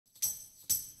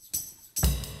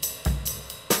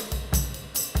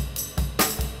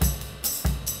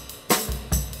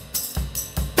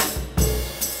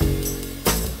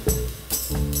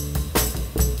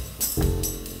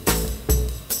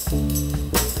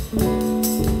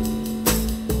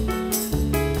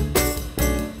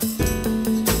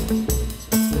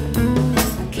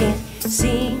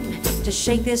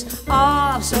shake this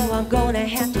off, so I'm gonna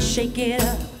have to shake it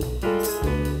up.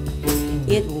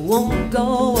 It won't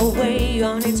go away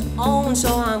on its own,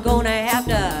 so I'm gonna have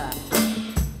to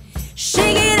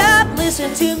shake it up.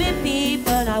 Listen to me,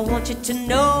 people, I want you to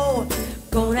know,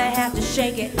 gonna have to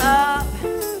shake it up.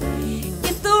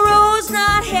 If the road's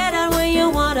not headed where you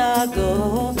wanna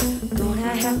go,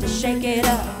 gonna have to shake it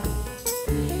up.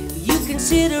 You can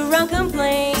sit around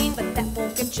complain, but that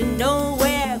won't get you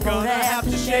nowhere. Gonna have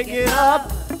to shake it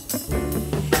up.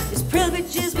 These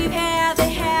privileges we've had,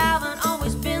 they haven't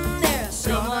always been there,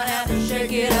 so I'm gonna have to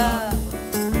shake it up.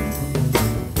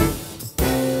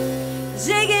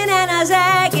 Zigging and a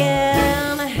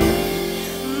zagging,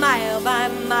 mile by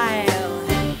mile,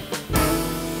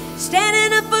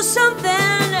 standing up for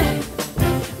something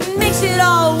makes it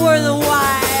all worth a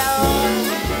while.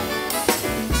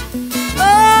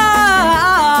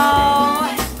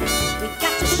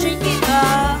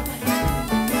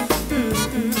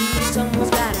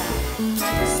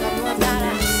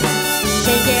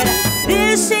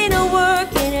 This ain't a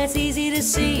work and it's easy to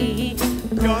see.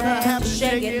 Gonna have to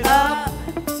shake it up.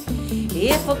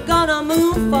 If we're gonna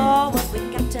move forward, we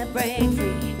got to break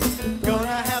free.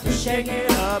 Gonna have to shake it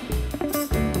up.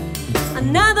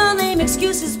 Another lame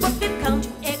excuse is what we've come to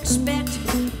expect.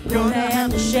 Gonna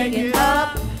have to shake it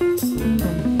up.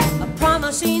 A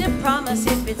promise ain't a promise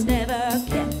if it's never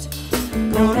kept.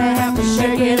 Gonna have to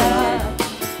shake it up.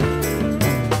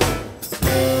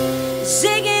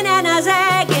 Zigging and a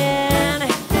zagging,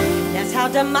 that's how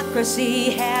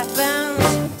democracy happens.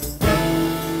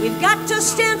 We've got to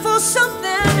stand for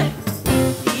something.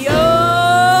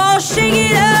 Yo,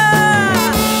 shake it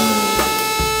up.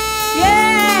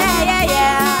 Yeah, yeah,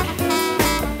 yeah.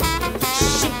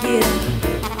 Shake it up.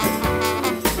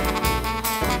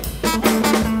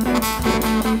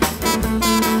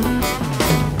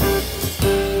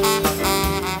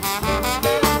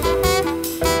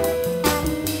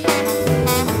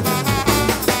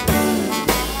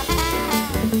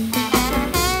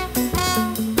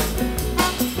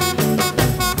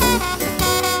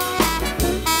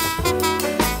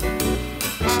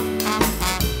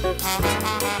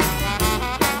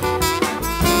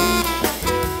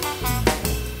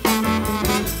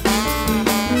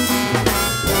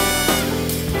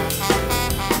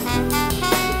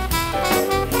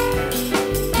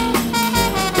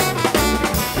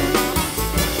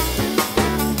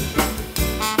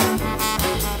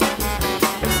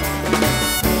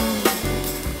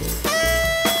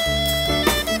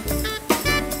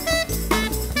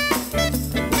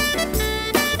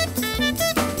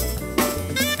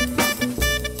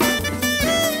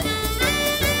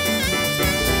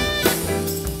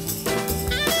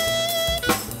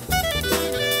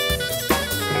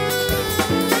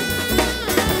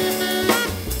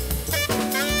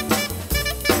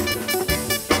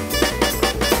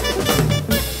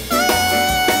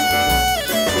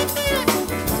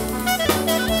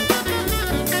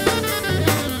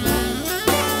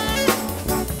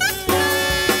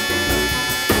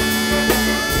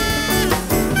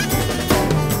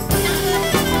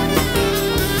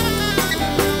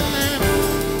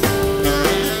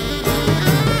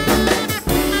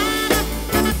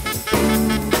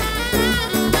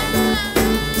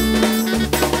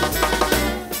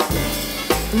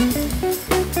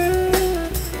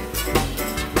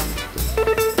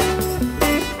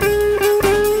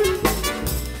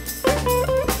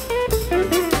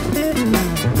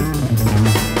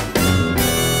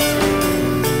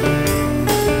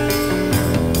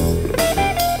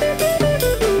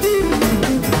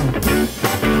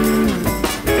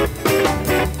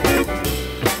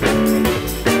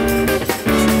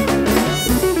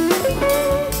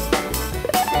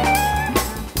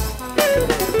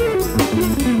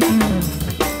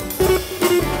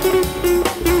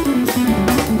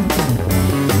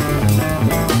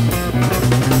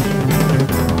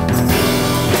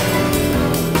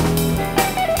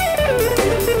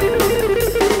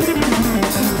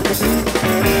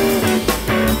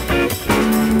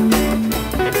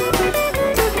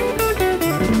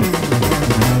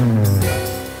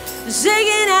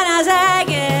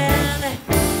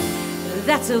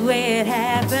 That's the way it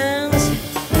happens.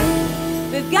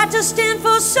 We've got to stand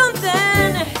for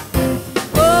something.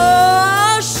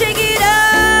 Oh, shake it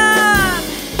up.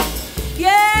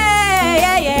 Yeah,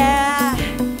 yeah, yeah.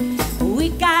 We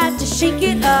got to shake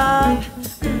it up.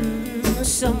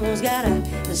 Someone's gotta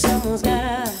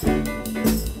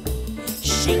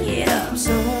shake it up.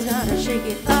 Someone's gotta shake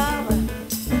it up.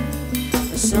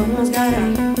 Someone's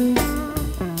gotta